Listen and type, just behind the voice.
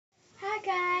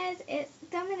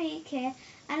Dominique here,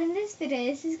 and in this video,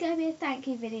 this is going to be a thank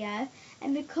you video,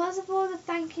 and because of all the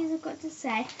thank yous I've got to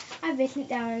say, I've written it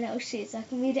down on a little sheet so I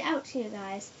can read it out to you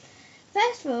guys.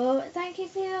 First of all, thank you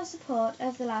for your support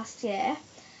over the last year.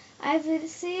 I've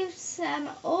received some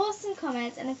awesome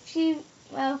comments and a few,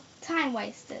 well, time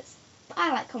wasters. But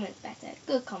I like comments better.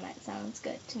 Good comment sounds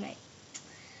good to me.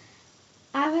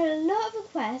 I've had a lot of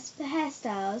requests for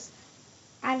hairstyles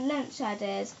and lunch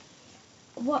ideas,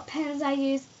 what pens I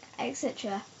use,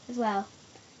 etc. as well.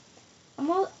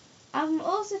 I'm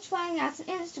also trying out an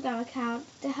Instagram account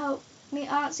to help me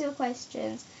answer your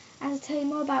questions and to tell you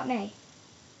more about me.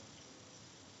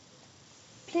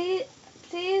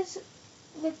 Please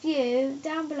review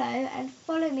down below and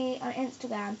follow me on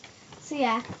Instagram. So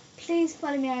yeah, please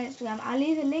follow me on Instagram. I'll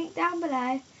leave a link down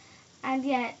below. And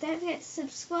yeah, don't forget to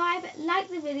subscribe, like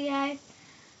the video,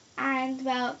 and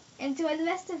well, enjoy the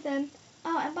rest of them.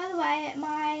 Oh, and by the way,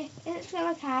 my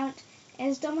Instagram account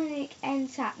is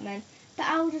dominiquenchapman, but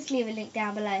I'll just leave a link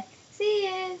down below. See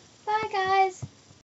you! Bye guys!